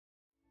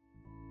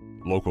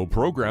Local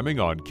programming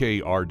on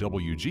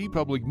KRWG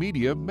Public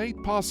Media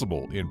made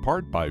possible in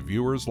part by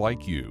viewers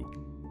like you.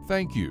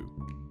 Thank you.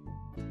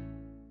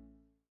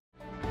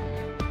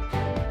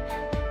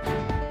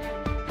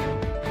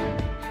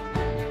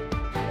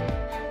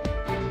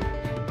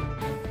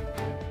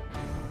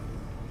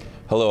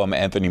 Hello, I'm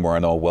Anthony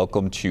Moreno.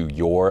 Welcome to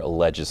Your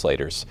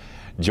Legislators.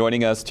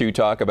 Joining us to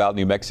talk about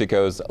New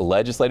Mexico's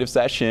legislative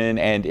session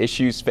and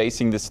issues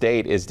facing the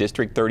state is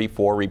District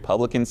 34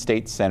 Republican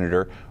State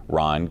Senator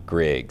Ron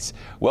Griggs.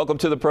 Welcome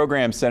to the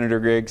program,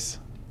 Senator Griggs.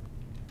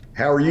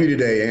 How are you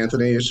today,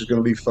 Anthony? This is going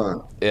to be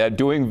fun. Yeah,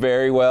 doing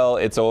very well.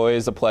 It's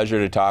always a pleasure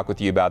to talk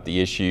with you about the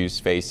issues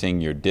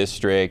facing your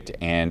district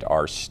and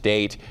our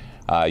state.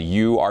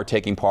 You are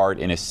taking part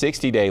in a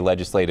 60-day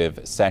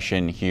legislative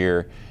session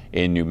here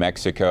in New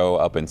Mexico,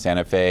 up in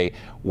Santa Fe.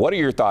 What are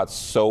your thoughts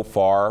so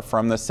far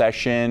from the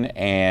session,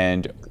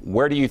 and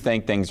where do you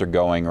think things are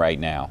going right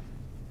now?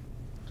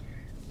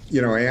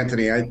 You know,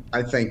 Anthony,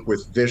 I think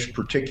with this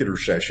particular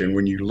session,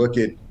 when you look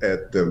at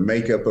the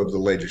makeup of the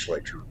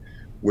legislature,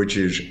 which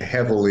is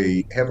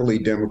heavily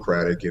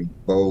Democratic in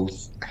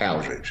both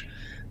houses,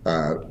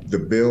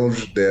 the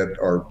bills that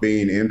are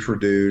being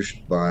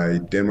introduced by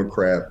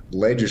Democrat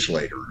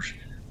legislators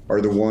are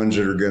the ones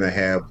that are going to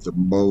have the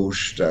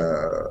most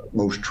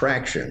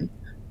traction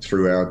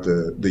throughout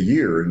the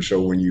year. And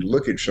so when you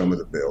look at some of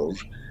the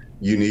bills,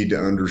 you need to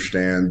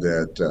understand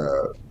that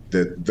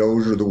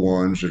those are the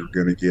ones that are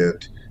going to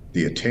get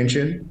the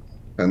attention,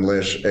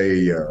 unless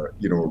a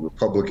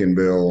Republican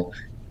bill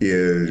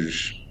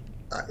is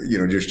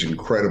just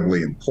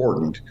incredibly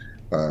important.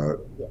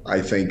 I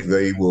think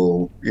they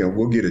will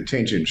get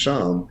attention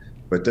some,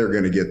 but they're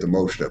going to get the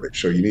most of it.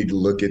 So you need to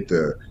look at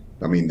the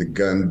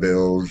gun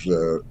bills,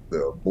 the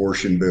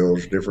abortion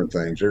bills, different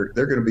things. They're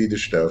going to be the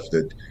stuff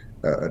that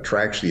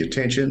attracts the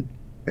attention,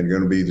 and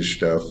going to be the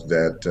stuff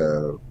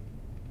that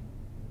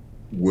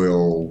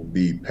will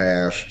be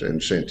passed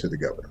and sent to the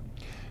governor.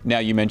 Now,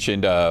 you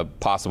mentioned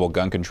possible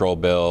gun control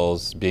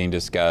bills being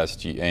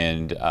discussed,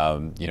 and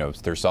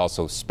there's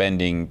also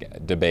spending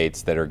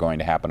debates that are going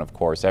to happen, of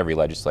course, every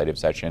legislative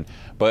session.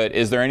 But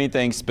is there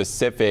anything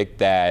specific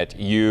that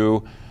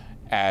you,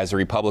 as a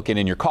Republican,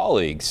 and your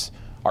colleagues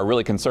are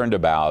really concerned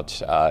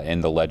about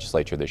in the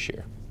legislature this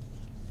year?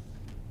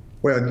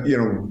 Well,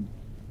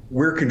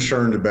 we're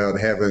concerned about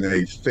having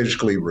a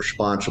fiscally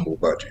responsible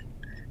budget.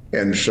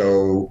 And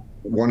so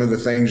one of the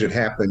things that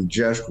happened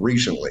just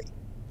recently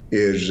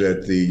is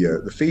that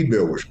the feed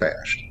bill was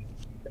passed.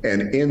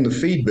 And in the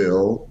feed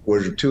bill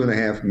was a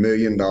 $2.5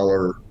 million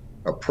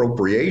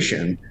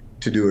appropriation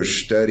to do a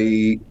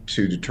study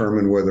to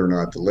determine whether or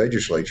not the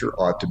legislature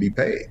ought to be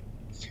paid.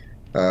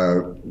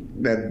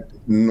 That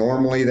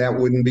normally that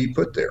wouldn't be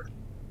put there.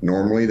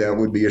 Normally that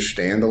would be a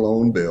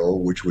standalone bill,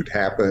 which would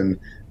happen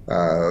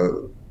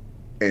and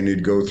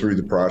it'd go through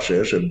the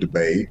process of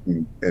debate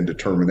and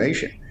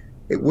determination.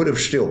 It would have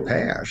still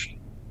passed,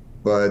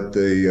 but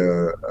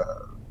the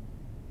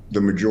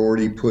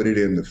majority put it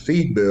in the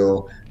feed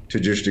bill to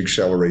just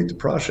accelerate the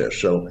process.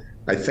 So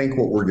I think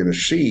what we're going to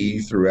see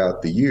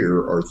throughout the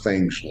year are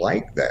things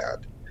like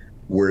that,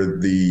 where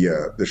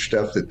the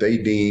stuff that they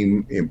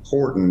deem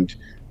important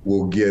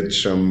will get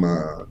some,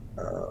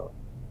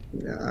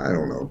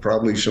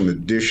 probably some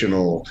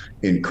additional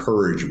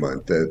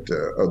encouragement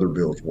that other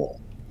bills won't.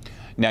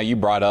 Now, you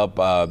brought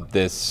up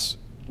this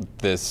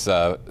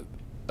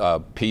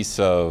piece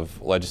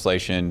of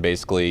legislation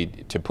basically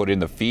to put in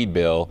the feed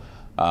bill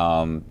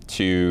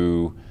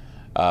to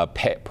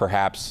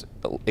perhaps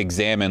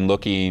examine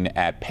looking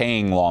at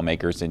paying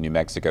lawmakers in New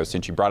Mexico.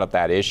 Since you brought up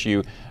that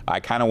issue,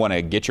 I kind of want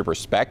to get your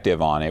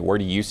perspective on it. Where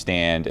do you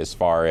stand as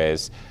far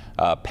as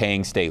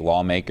paying state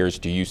lawmakers?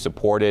 Do you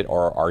support it,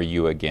 or are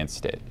you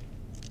against it?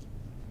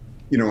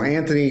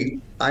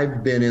 Anthony,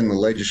 I've been in the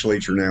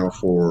legislature now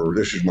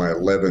this is my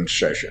 11th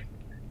session.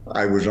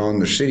 I was on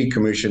the city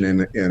commission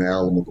in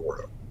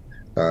Alamogordo.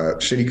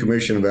 City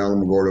Commission of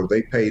Alamogordo,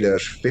 they paid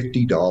us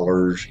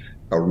 $50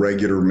 a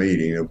regular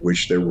meeting, of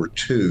which there were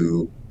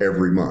 2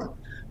 every month.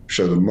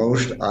 So the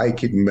most I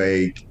could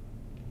make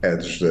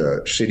as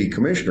the city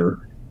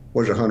commissioner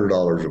was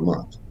 $100 a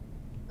month.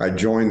 I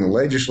joined the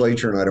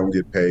legislature and I don't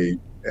get paid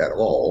at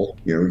all,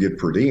 get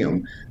per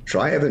diem. So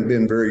I haven't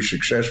been very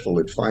successful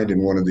at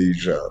finding one of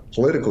these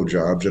political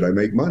jobs that I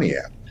make money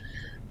at.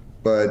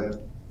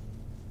 But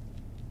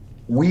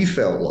we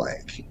felt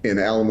like in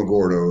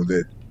Alamogordo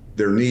that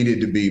there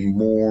needed to be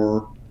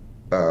more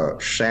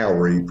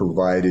salary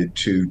provided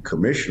to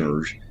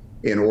commissioners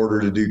in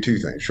order to do 2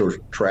 things. So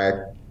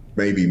attract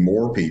maybe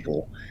more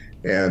people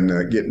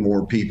and get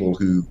more people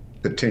who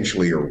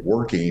potentially are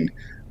working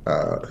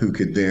who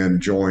could then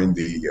join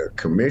the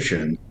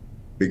commission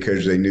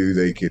because they knew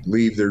they could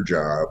leave their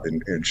job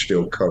and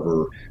still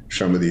cover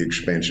some of the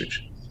expenses.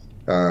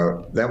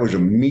 That was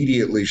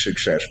immediately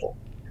successful.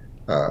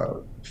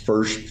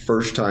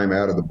 First time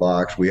out of the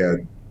box, we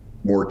had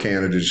more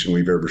candidates than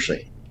we've ever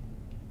seen.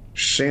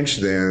 Since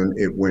then,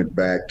 it went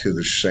back to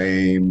the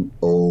same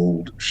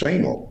old,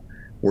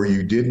 where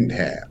you didn't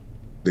have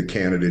the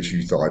candidates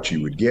you thought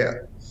you would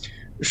get.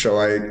 So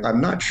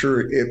I'm not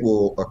sure it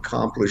will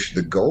accomplish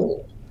the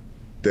goal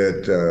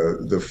that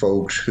the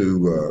folks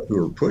who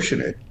are pushing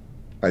it.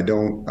 I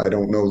don't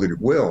know that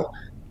it will.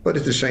 But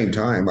at the same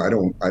time, I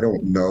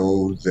don't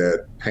know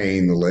that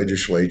paying the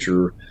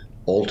legislature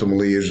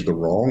ultimately is the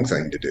wrong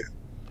thing to do.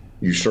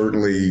 You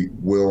certainly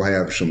will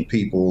have some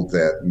people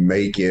that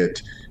make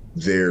it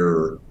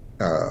their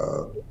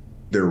uh,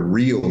 their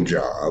real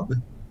job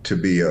to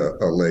be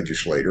a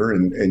legislator,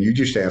 and you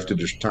just have to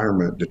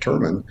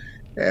determine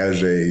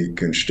as a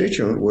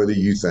constituent whether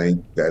you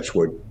think that's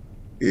what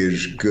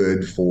is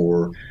good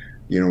for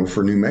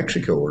for New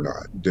Mexico or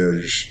not.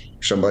 Does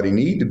somebody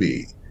need to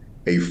be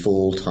a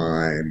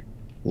full-time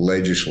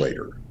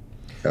legislator?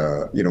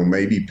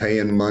 Maybe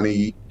paying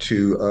money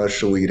to us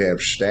so we could have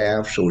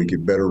staff so we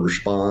could better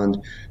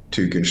respond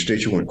to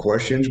constituent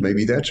questions.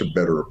 Maybe that's a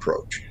better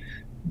approach.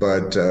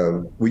 But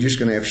we're just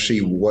going to have to see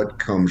what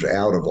comes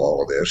out of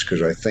all of this,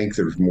 because I think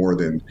there's more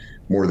than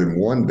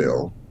one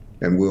bill,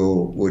 and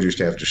we'll just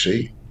have to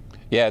see.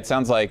 Yeah, it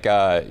sounds like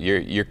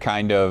you're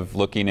kind of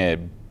looking at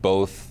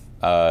both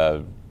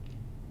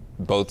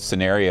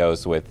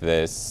scenarios with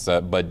this.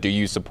 But do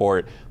you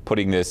support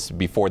putting this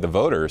before the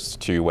voters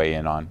to weigh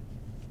in on?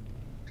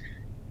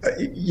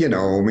 I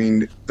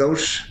mean,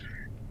 those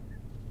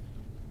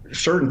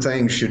certain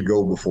things should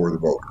go before the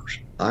voters.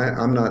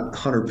 I'm not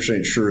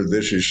 100% sure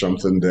this is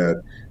something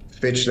that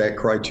fits that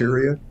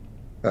criteria,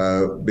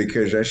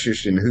 because that's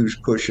just in who's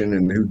pushing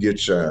and who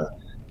gets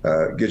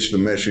the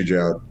message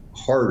out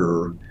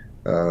harder.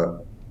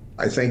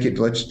 I think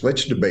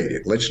let's debate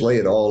it. Let's lay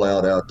it all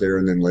out there,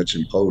 and then let's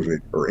impose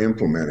it or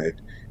implement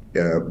it,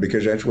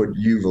 because that's what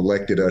you've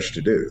elected us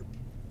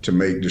to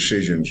make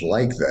decisions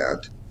like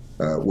that.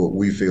 What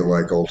we feel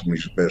like ultimately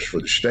is best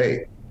for the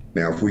state.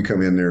 Now, if we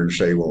come in there and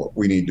say, well,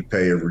 we need to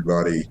pay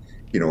everybody,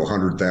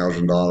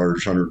 $100,000,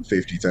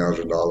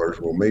 $150,000,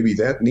 well, maybe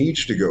that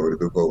needs to go to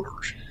the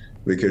voters,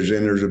 because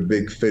then there's a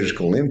big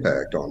physical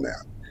impact on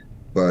that.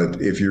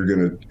 But if you're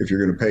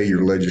gonna pay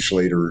your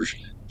legislators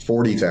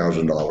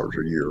 $40,000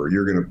 a year, or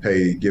you're gonna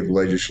give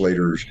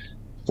legislators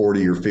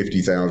 $40,000 or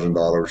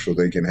 $50,000 so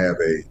they can have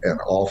an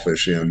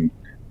office in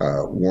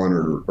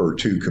one or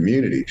two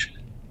communities,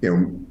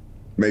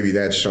 maybe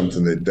that's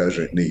something that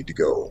doesn't need to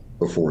go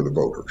before the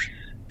voters.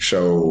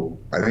 So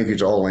I think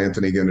it's all,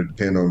 Anthony, going to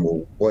depend on,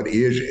 well, what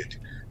is it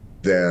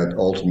that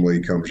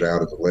ultimately comes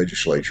out of the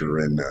legislature?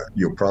 And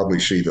you'll probably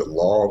see the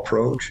law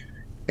approach,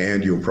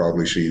 and you'll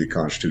probably see the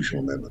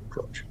constitutional amendment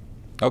approach.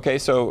 Okay,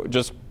 so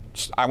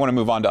I want to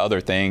move on to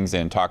other things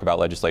and talk about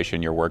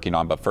legislation you're working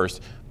on. But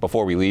first,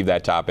 before we leave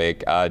that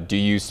topic, do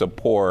you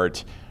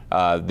support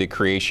the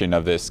creation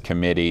of this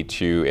committee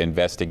to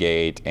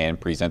investigate and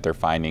present their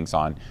findings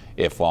on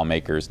if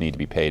lawmakers need to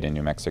be paid in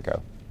New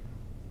Mexico?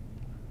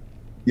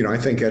 I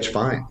think that's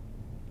fine.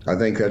 I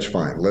think that's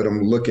fine. Let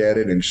them look at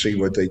it and see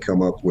what they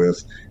come up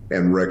with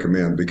and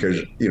recommend, because,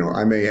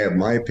 I may have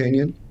my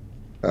opinion,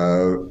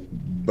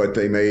 but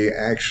they may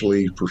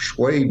actually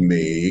persuade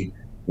me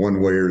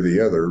one way or the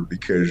other,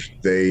 because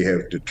they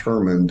have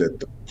determined that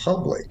the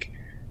public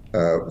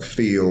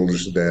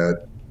feels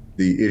that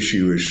the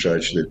issue is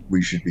such that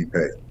we should be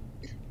paid.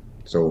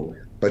 So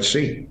let's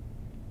see.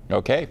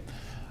 Okay.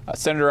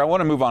 Senator, I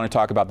want to move on and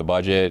talk about the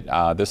budget.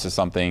 This is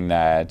something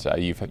that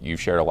you've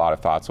shared a lot of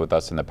thoughts with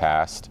us in the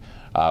past.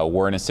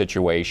 We're in a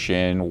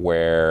situation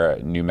where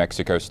New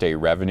Mexico state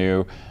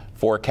revenue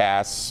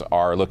forecasts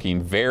are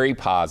looking very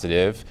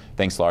positive,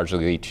 thanks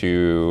largely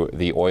to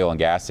the oil and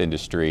gas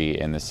industry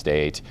in the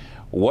state.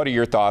 What are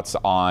your thoughts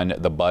on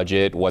the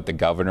budget, what the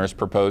governor's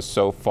proposed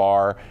so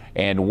far,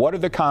 and what are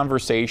the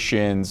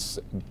conversations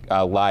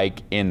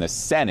like in the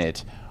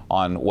Senate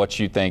on what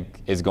you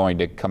think is going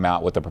to come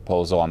out with a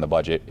proposal on the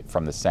budget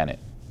from the Senate?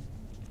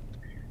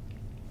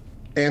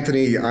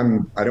 Anthony,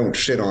 I don't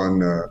sit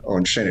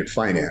on Senate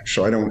Finance,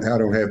 so I don't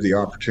have the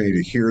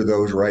opportunity to hear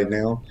those right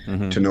now,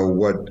 to know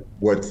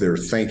what they're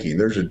thinking.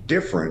 There's a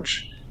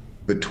difference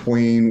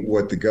between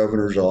what the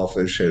governor's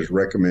office has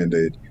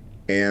recommended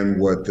and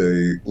what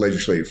the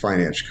Legislative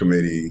Finance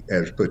Committee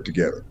has put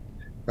together.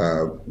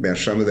 Now,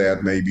 some of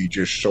that may be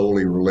just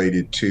solely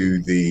related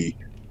to the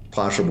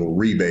possible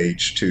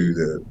rebates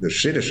to the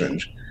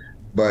citizens,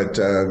 but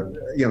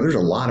there's a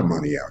lot of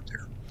money out there.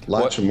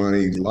 Lots of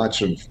money,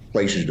 lots of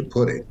places to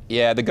put it.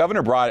 Yeah, the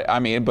governor brought,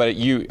 but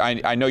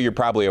I know you're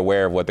probably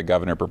aware of what the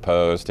governor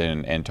proposed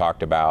and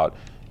talked about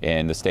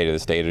in the State of the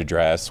State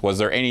address. Was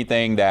there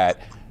anything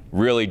that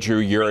really drew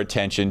your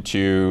attention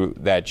to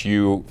that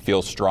you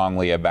feel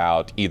strongly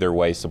about, either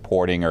way,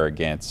 supporting or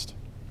against?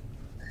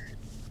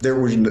 There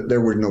was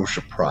no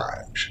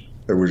surprise.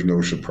 There was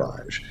no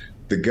surprise.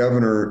 The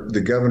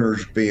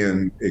governor's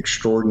being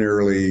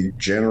extraordinarily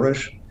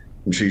generous,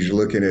 and she's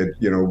looking at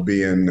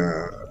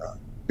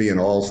being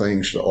all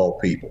things to all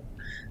people.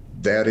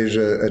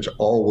 That's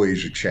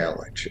always a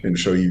challenge, and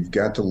so you've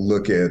got to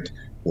look at,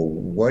 well,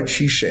 what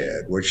she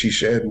said with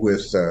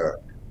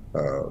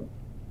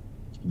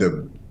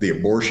the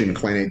abortion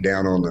clinic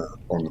down on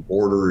the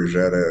border. Is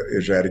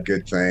that a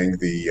good thing?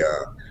 The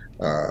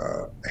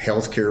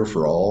health care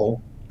for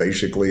all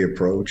basically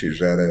approach, is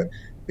that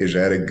Is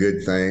that a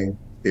good thing?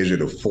 Is it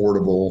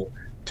affordable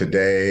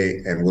today,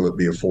 and will it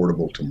be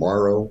affordable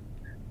tomorrow?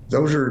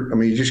 Those are, I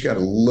mean, you just got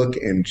to look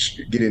and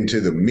get into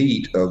the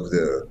meat of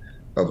the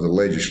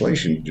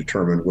legislation to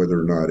determine whether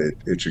or not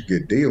it's a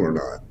good deal or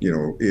not. You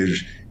know,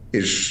 is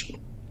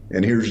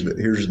and here's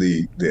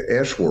the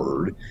S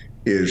word,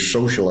 is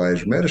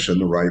socialized medicine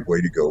the right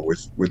way to go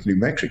with New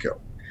Mexico?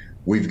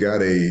 We've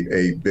got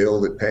a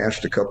bill that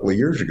passed a couple of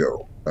years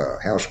ago,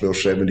 House Bill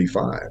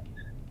 75,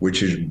 which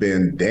has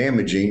been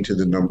damaging to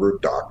the number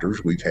of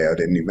doctors we've had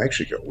in New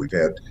Mexico. We've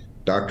had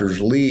doctors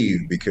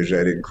leave because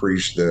that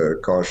increased the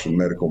cost of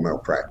medical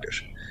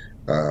malpractice.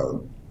 Uh,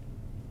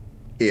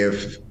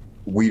 if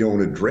we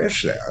don't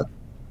address that,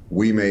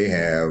 we may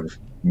have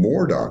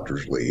more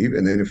doctors leave,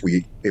 and then if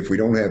we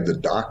don't have the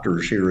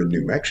doctors here in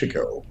New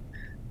Mexico,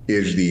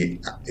 is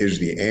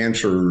the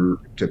answer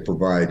to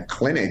provide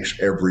clinics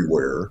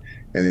everywhere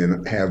and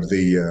then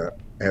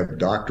have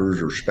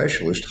doctors or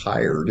specialists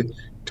hired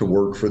to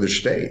work for the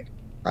state?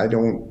 I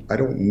don't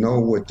know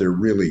what they're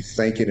really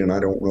thinking, and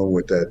I don't know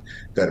what that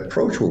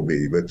approach will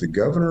be. But the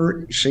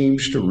governor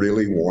seems to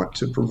really want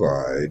to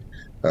provide,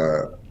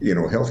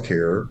 health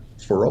care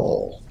for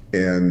all.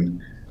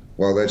 And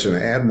while that's an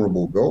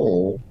admirable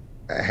goal,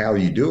 how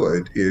you do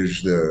it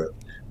is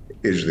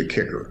the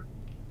kicker.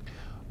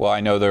 Well, I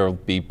know there will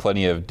be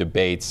plenty of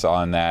debates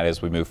on that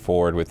as we move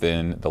forward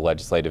within the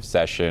legislative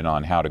session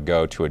on how to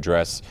go to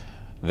address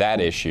that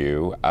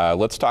issue.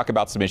 Let's talk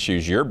about some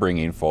issues you're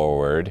bringing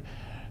forward.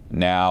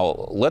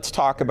 Now, let's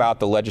talk about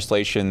the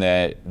legislation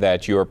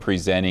that you're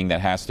presenting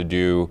that has to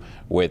do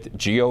with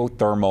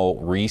geothermal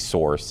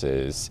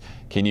resources.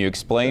 Can you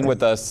explain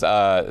with us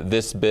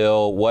this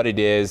bill, what it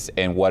is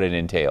and what it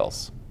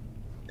entails?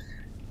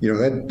 You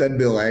know, that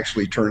bill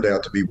actually turned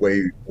out to be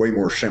way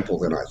more simple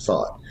than I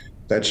thought.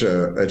 That's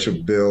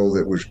a bill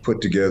that was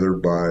put together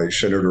by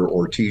Senator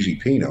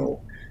Ortiz-Pino,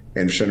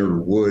 and Senator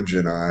Woods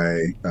and I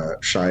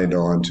signed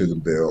on to the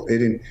bill.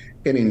 It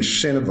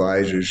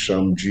incentivizes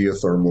some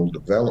geothermal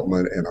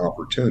development and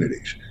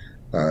opportunities.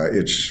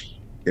 It's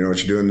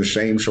doing the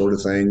same sort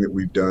of thing that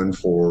we've done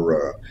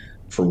for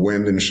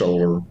wind and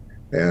solar,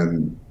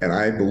 and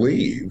I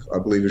believe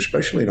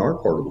especially in our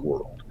part of the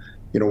world,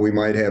 we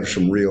might have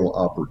some real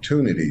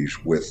opportunities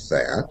with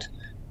that,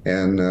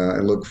 and I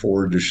look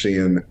forward to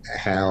seeing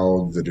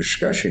how the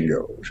discussion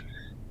goes,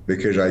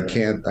 because I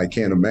can't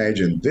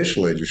imagine this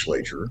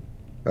legislature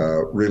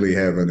really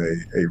having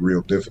a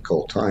real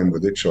difficult time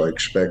with it. So I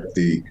expect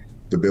the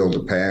bill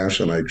to pass,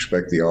 and I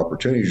expect the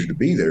opportunities to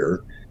be there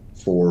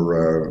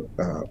for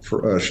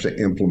us to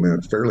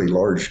implement fairly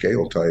large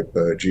scale type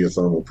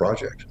geothermal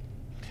projects.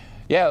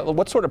 Yeah,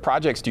 what sort of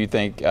projects do you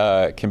think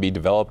can be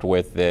developed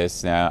with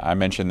this? Now, I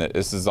mentioned that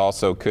this is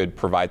also could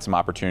provide some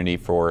opportunity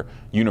for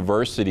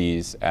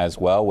universities as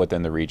well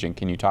within the region.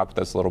 Can you talk with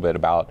us a little bit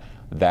about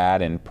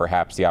that and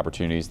perhaps the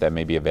opportunities that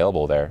may be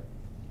available there?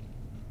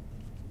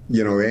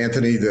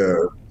 Anthony,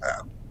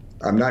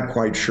 I'm not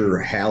quite sure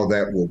how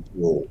that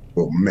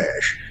will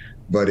mesh,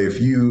 but if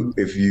you've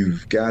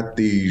got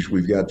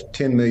we've got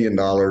 $10 million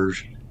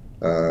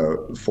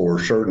for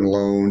certain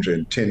loans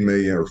and $10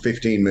 million or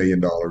 $15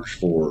 million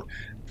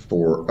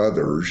for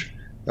others.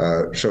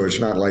 So it's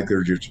not like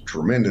there's just a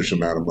tremendous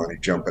amount of money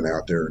jumping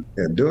out there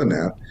and doing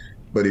that.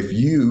 But if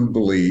you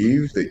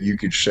believe that you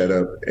could set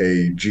up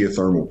a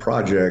geothermal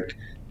project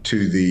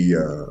to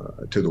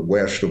the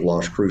west of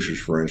Las Cruces,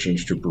 for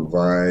instance, to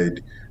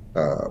provide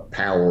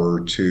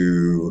power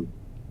to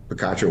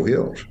Picacho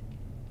Hills,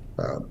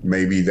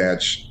 maybe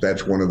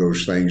that's one of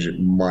those things that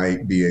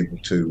might be able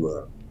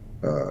to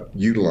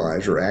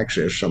utilize or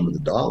access some of the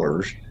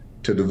dollars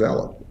to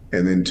develop,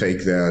 and then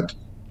take that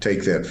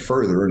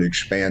further and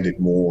expand it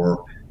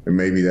more, and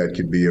maybe that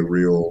could be a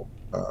real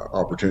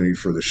opportunity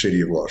for the city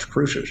of Las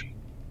Cruces.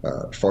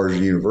 As far as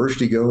the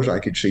university goes, I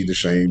could see the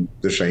same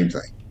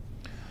thing.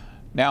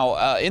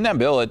 Now, in that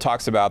bill, it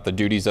talks about the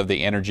duties of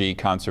the Energy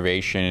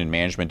Conservation and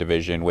Management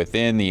Division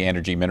within the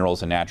Energy,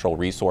 Minerals, and Natural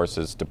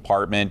Resources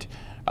Department,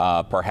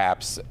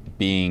 perhaps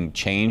being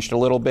changed a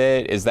little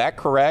bit. Is that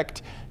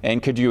correct?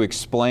 And could you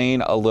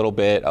explain a little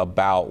bit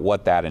about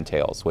what that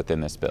entails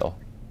within this bill?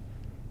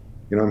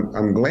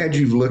 I'm glad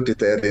you've looked at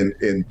that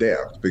in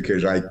depth,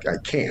 because I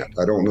can't.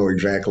 I don't know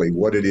exactly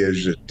what it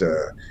is that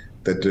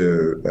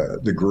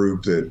the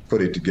group that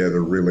put it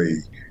together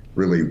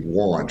really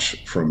wants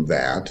from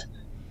that.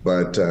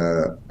 But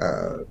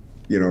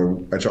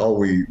that's all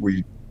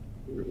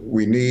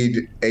we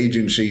need: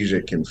 agencies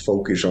that can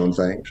focus on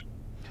things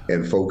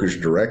and focus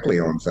directly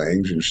on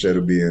things, instead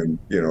of being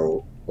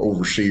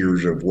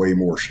overseers of way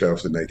more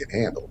stuff than they can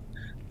handle.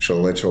 So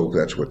let's hope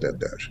that's what that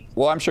does.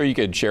 Well, I'm sure you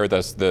could share with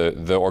us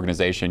the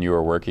organization you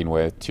were working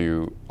with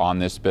on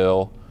this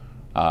bill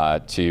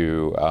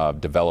to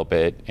develop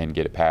it and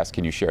get it passed.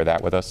 Can you share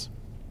that with us?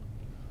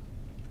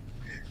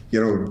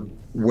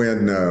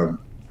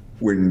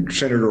 When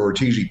Senator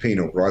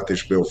Ortiz-Pino brought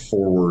this bill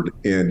forward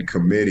in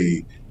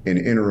committee, in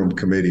interim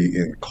committee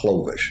in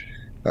Clovis,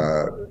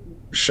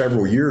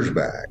 several years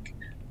back,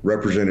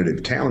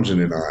 Representative Townsend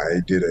and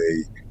I did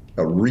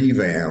a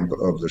revamp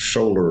of the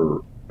solar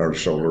or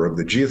solar, of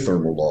the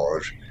geothermal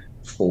laws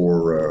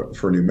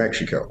for New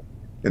Mexico,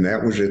 and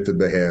that was at the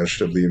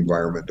behest of the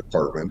Environment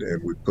Department,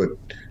 and we put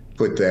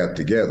that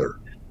together.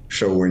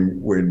 So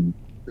when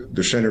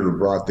the senator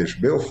brought this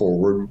bill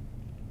forward,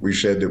 we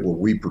said that, well,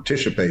 we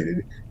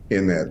participated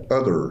in that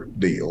other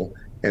deal,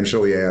 and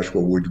so he asked,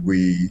 well, would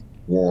we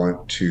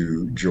want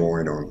to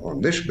join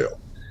on this bill?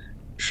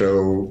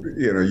 So,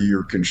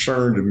 you're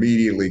concerned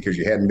immediately because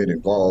you hadn't been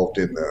involved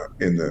in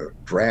the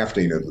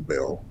drafting of the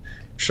bill,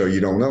 so you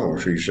don't know.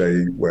 So you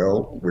say,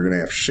 well, we're going to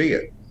have to see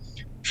it.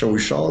 So we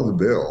saw the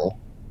bill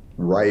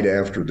right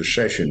after the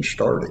session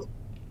started,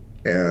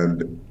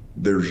 and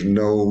there's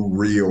no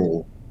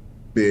real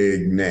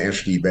big,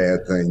 nasty, bad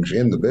things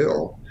in the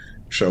bill.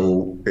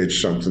 So it's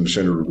something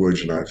Senator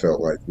Woods and I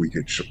felt like we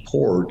could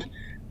support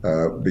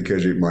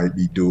because it might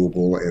be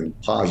doable and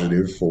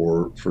positive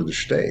for the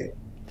state.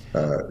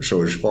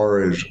 So as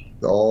far as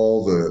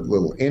all the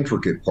little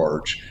intricate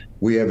parts,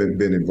 we haven't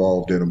been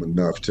involved in them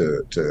enough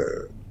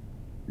to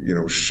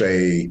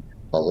say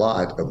a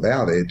lot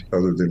about it,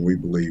 other than we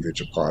believe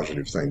it's a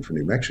positive thing for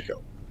New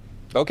Mexico.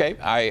 Okay,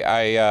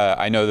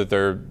 I know that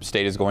their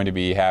state is going to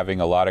be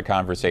having a lot of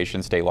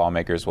conversations. State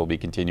lawmakers will be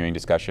continuing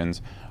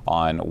discussions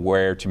on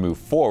where to move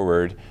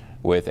forward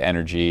with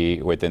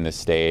energy within the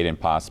state and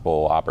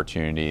possible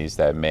opportunities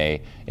that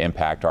may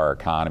impact our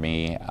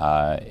economy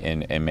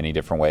in many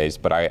different ways.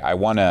 But I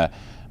want to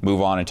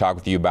move on and talk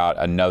with you about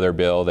another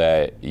bill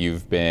that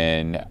you've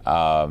been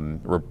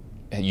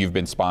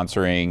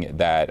sponsoring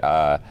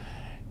that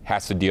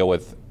has to deal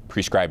with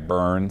prescribed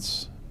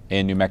burns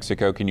in New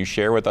Mexico. Can you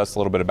share with us a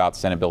little bit about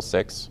Senate Bill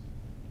 6?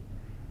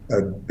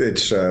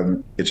 It's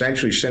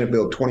actually Senate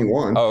Bill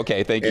 21. Oh,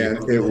 okay, thank you.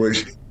 And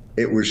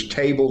it was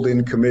tabled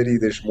in committee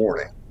this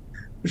morning.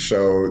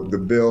 So the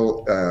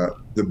bill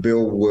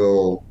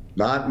will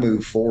not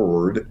move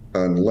forward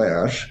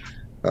unless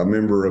a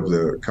member of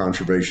the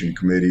Conservation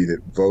Committee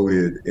that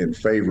voted in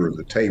favor of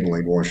the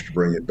tabling wants to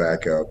bring it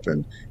back up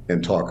and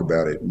talk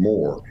about it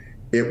more.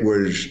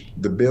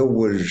 The bill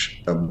was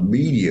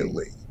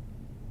immediately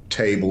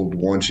tabled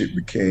once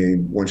it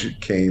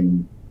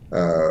came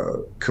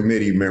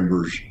committee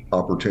members'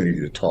 opportunity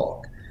to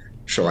talk.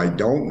 So I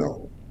don't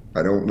know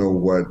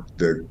what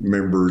the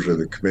members of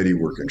the committee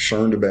were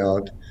concerned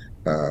about.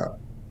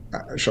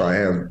 So I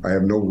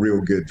have no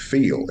real good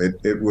feel.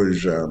 It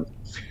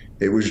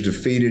was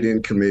defeated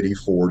in committee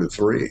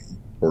 4-3,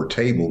 or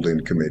tabled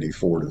in committee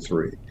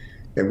 4-3.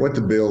 And what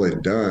the bill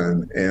had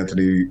done,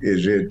 Anthony,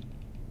 is it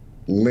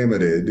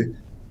limited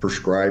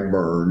prescribed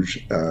burns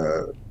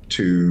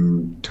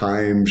to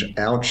times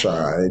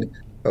outside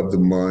of the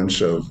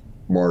months of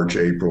March,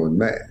 April, and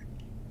May,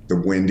 the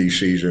windy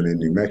season in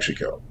New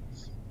Mexico.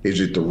 Is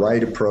it the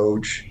right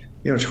approach?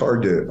 It's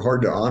hard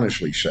to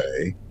honestly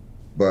say,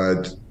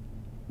 but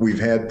we've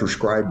had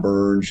prescribed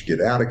burns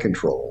get out of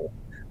control.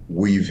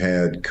 We've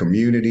had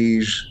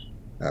communities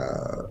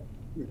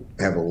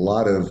have a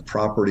lot of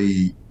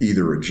property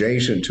either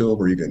adjacent to them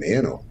or even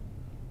in them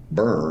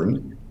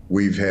burn.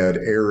 We've had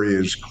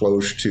areas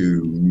close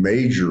to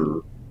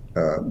major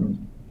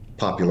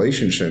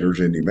population centers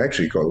in New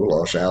Mexico,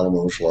 Los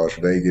Alamos, Las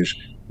Vegas,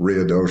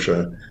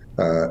 Ruidoso,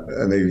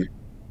 and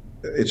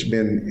it's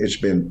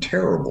been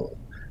terrible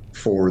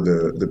for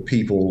the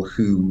people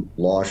who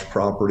lost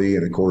property,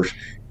 and of course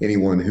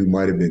anyone who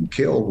might have been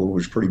killed. Well, it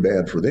was pretty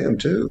bad for them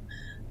too.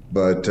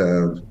 But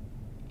the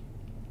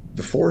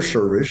Forest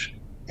Service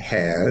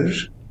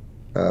has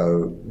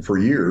for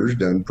years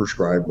done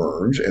prescribed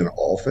burns, and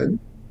often,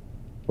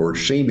 or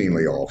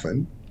seemingly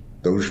often,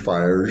 those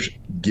fires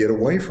get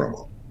away from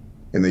them.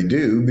 And they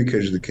do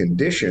because the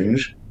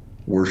conditions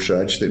were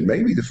such that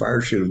maybe the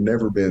fire should have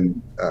never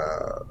been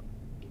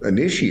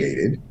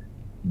initiated,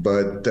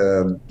 but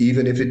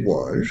even if it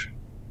was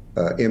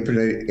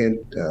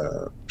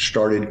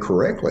started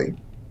correctly,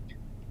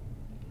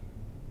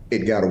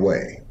 it got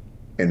away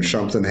and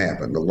something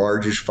happened. The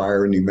largest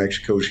fire in New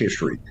Mexico's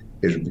history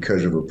is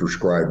because of a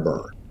prescribed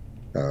burn.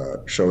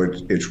 So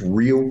it's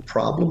real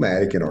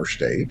problematic in our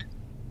state.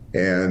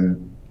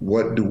 And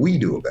what do we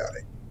do about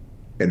it?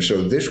 And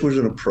so this was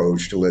an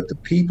approach to let the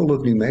people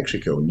of New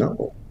Mexico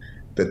know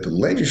that the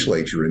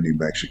legislature in New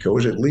Mexico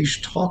is at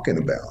least talking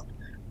about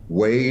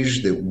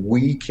ways that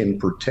we can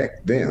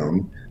protect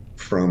them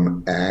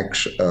from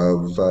acts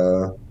of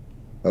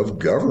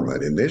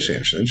government in this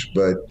instance,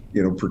 but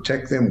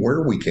protect them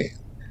where we can,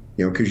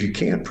 because you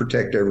can't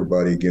protect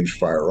everybody against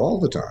fire all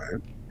the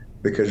time,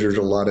 because there's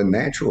a lot of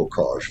natural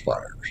cause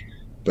fires.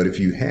 But if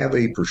you have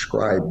a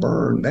prescribed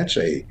burn, that's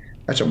a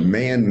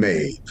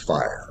man-made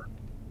fire,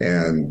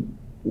 and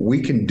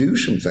we can do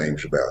some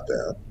things about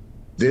that.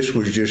 This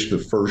was just the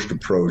first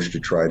approach to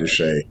try to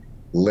say,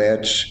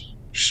 let's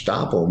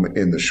stop them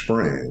in the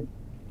spring,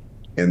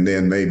 and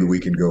then maybe we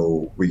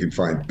can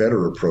find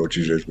better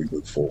approaches as we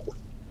move forward.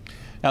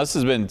 Now, this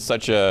has been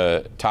such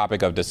a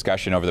topic of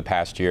discussion over the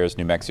past year as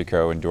New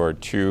Mexico endured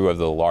two of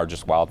the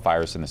largest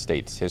wildfires in the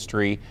state's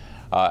history.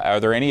 Are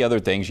there any other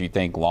things you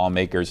think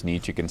lawmakers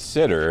need to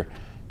consider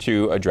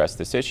to address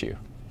this issue?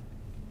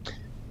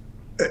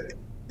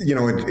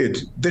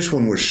 this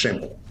one was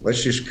simple.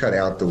 Let's just cut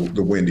out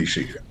the windy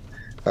season.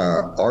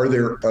 Are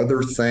there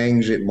other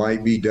things that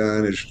might be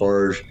done as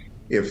far as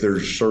if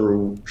there's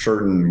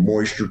certain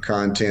moisture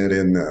content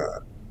in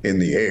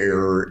the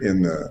air,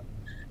 in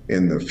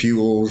the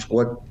fuels?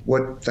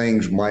 What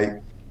things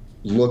might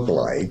look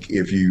like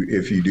if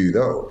you do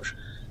those?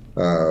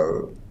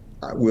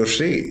 We'll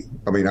see.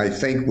 I mean, I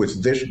think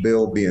with this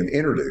bill being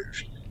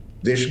introduced,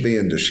 this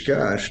being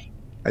discussed,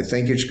 I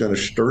think it's going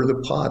to stir the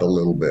pot a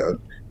little bit,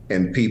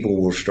 and people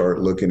will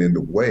start looking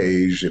into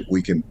ways that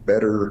we can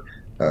better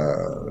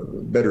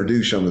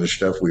do some of the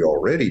stuff we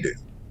already do.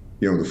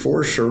 The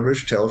Forest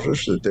Service tells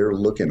us that they're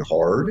looking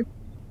hard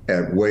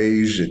at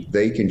ways that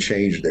they can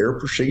change their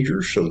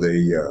procedures so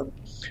they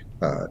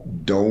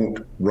don't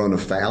run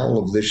afoul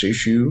of this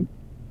issue,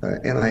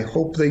 and I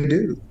hope they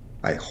do.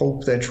 I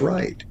hope that's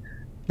right.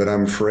 But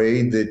I'm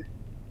afraid that,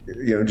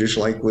 just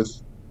like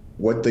with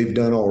what they've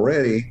done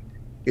already,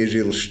 is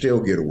it'll still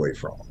get away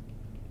from them.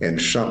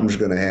 And something's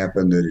going to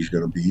happen that is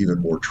going to be even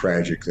more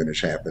tragic than has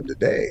happened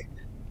today.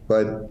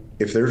 But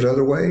if there's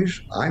other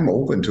ways, I'm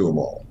open to them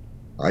all.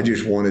 I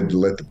just wanted to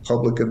let the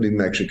public of New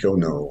Mexico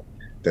know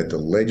that the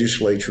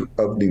legislature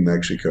of New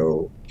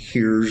Mexico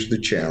hears the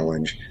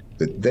challenge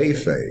that they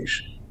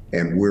face,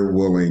 and we're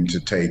willing to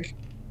take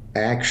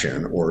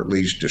action, or at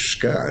least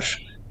discuss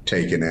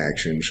taking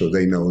action, so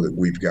they know that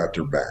we've got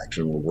their backs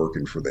and we're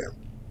working for them.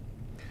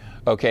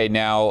 Okay,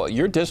 now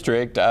your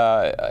district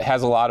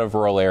has a lot of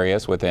rural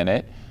areas within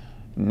it.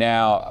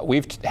 Now,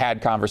 we've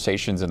had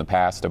conversations in the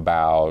past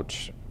about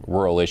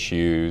rural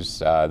issues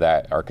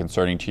that are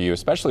concerning to you,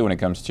 especially when it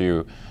comes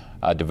to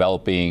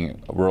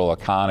developing rural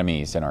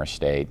economies in our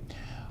state.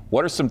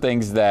 What are some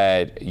things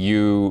that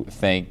you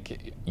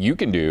think you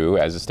can do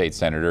as a state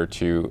senator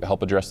to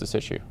help address this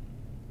issue?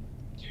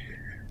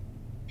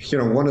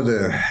 One of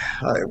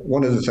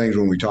the things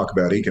when we talk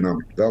about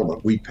economic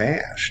development, we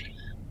passed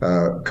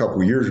a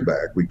couple of years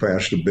back, we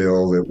passed a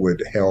bill that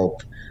would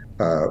help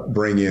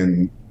bring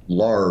in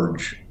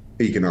large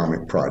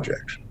economic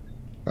projects.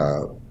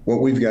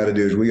 What we've got to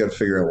do is we got to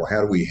figure out, well,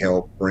 how do we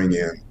help bring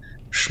in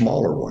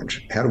smaller ones?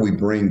 How do we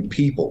bring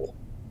people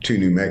to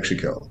New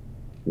Mexico?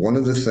 One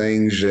of the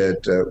things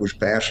that was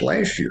passed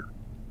last year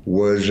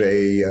was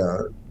a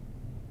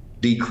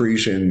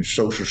decrease in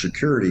Social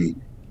Security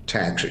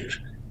taxes.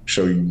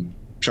 So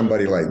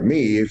somebody like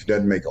me, if it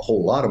doesn't make a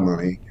whole lot of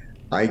money,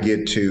 I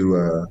get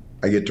to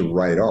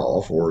write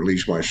off, or at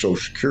least my Social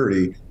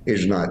Security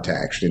is not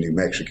taxed in New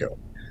Mexico,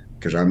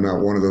 because I'm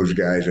not one of those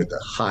guys at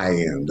the high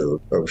end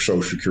of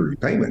Social Security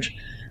payments.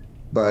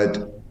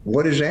 But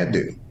what does that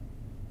do?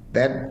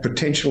 That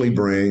potentially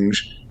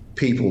brings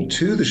people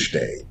to the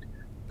state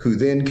who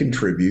then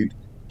contribute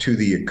to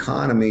the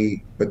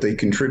economy, but they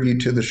contribute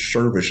to the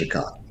service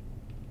economy.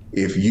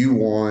 If you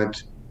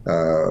want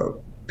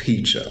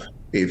pizza,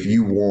 if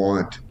you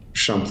want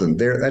something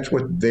there, that's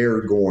what they're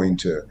going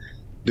to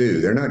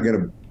do. They're not going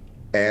to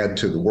add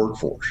to the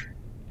workforce.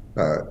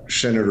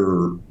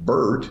 Senator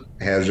Burt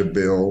has a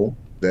bill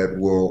that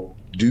will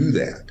do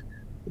that.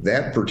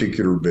 That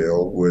particular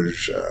bill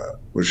was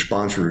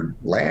sponsored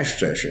last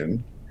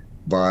session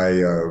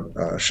by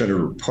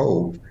Senator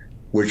Pope,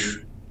 which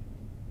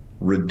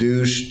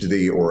reduced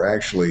the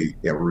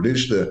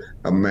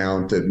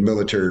amount that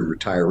military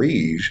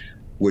retirees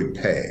would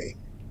pay,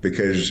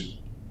 because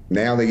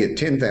now they get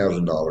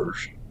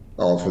 $10,000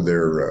 off of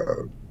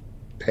their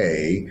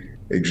pay,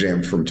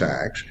 exempt from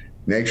tax.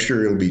 Next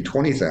year it'll be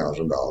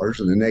 $20,000,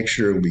 and the next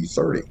year it'll be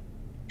 $30,000.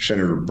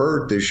 Senator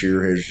Burt this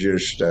year has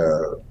just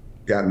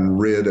gotten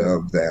rid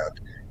of that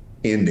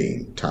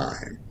ending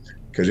time,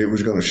 because it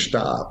was going to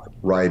stop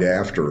right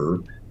after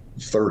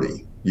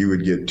 30. You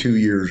would get 2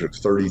 years of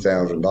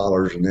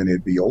 $30,000, and then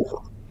it'd be over.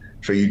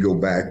 So you'd go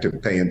back to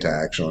paying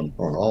tax on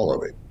all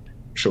of it.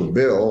 So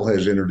Bill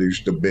has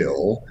introduced a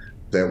bill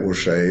that will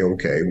say,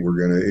 okay,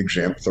 we're going to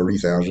exempt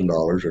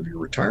 $30,000 of your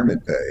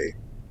retirement pay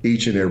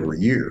each and every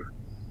year.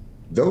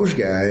 Those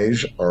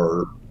guys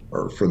are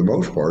for the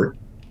most part,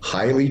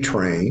 highly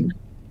trained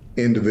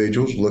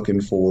individuals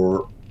looking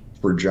for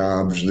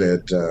jobs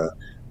that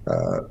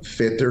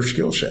fit their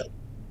skill set.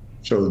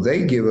 So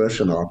they give us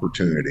an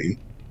opportunity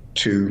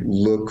to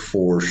look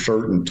for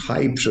certain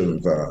types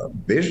of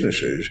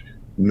businesses,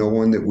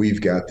 knowing that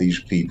we've got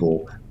these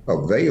people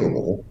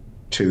available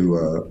to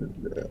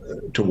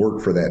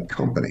work for that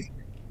company.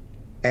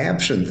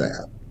 Absent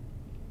that,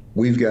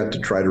 we've got to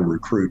try to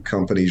recruit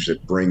companies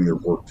that bring their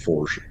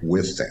workforce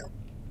with them.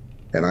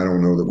 And I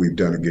don't know that we've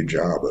done a good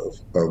job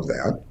of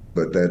that,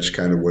 but that's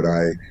kind of what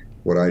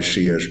I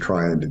see us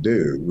trying to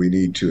do. We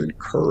need to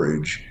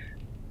encourage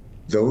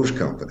those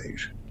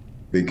companies,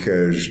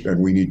 and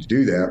we need to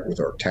do that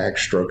with our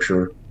tax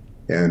structure,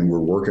 and we're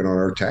working on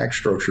our tax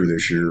structure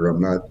this year.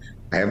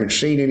 I haven't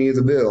seen any of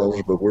the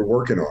bills, but we're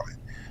working on it.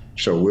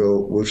 So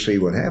we'll see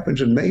what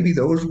happens, and maybe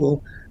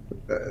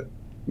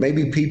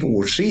maybe people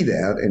will see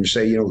that and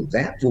say,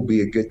 that will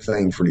be a good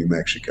thing for New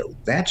Mexico.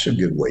 That's a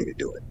good way to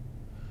do it.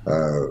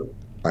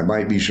 I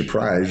might be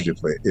surprised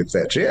if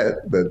that's it,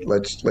 but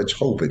let's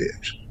hope it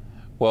is.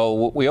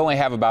 Well, we only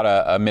have about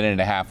a minute and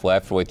a half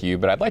left with you,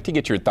 but I'd like to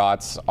get your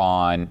thoughts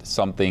on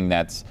something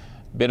that's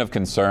been of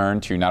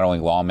concern to not only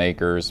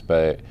lawmakers,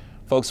 but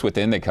folks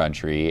within the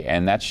country,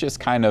 and that's just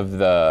kind of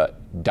the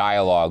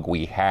dialogue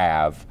we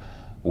have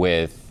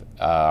with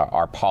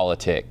our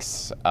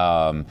politics.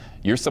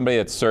 You're somebody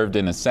that's served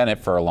in the Senate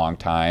for a long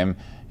time.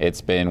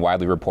 It's been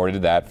widely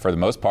reported that, for the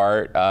most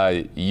part,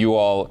 you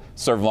all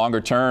serve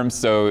longer terms,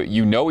 so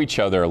you know each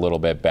other a little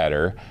bit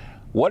better.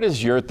 What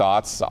is your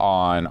thoughts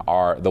on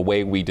the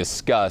way we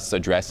discuss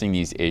addressing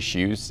these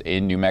issues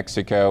in New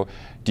Mexico?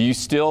 Do you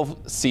still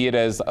see it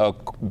as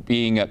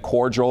being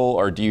cordial,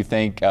 or do you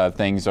think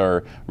things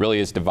are really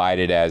as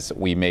divided as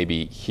we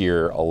maybe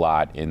hear a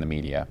lot in the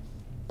media?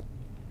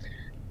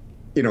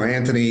 You know,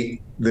 Anthony,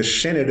 the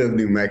Senate of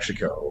New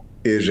Mexico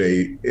is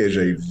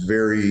a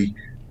very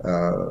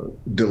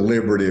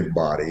deliberative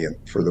body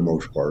for the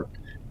most part.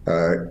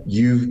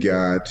 You've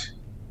got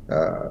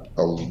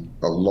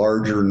a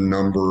larger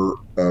number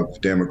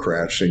of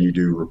Democrats than you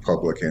do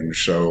Republicans.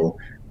 So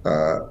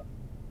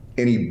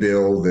any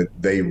bill that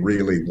they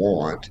really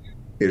want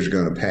is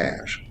going to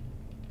pass.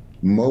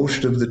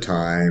 Most of the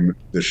time,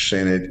 the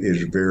Senate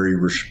is very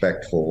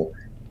respectful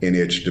in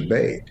its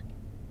debate.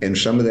 And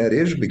some of that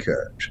is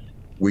because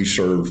we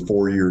serve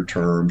 4-year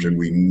terms and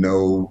we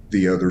know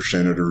the other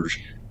senators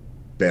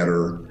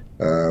better.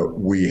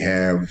 We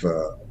have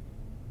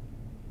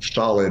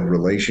solid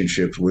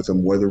relationships with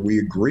them, whether we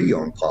agree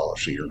on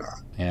policy or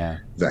not. Yeah.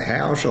 The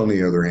House, on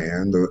the other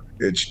hand,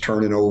 it's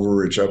turning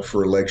over. It's up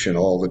for election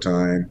all the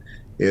time.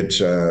 It's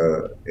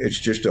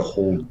just a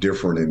whole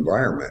different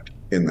environment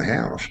in the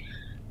House.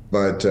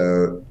 But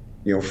you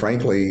know,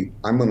 frankly,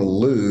 I'm going to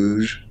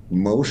lose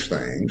most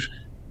things.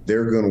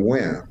 They're going to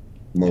win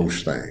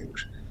most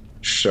things.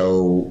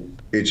 So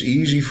it's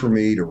easy for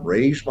me to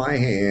raise my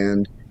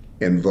hand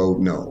and vote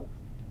no.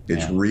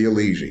 It's real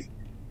easy.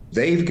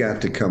 They've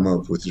got to come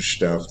up with the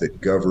stuff that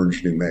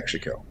governs New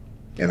Mexico,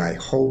 and I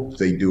hope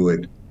they do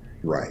it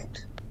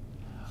right.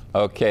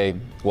 Okay.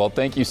 Well,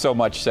 thank you so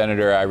much,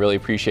 Senator. I really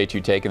appreciate you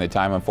taking the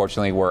time.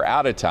 Unfortunately, we're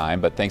out of time,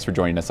 but thanks for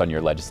joining us on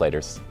Your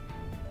Legislators.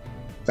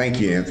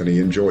 Thank you, Anthony.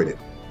 Enjoyed it.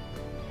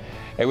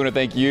 I want to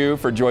thank you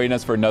for joining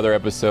us for another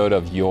episode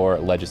of Your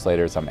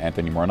Legislators. I'm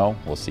Anthony Moreno.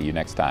 We'll see you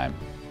next time.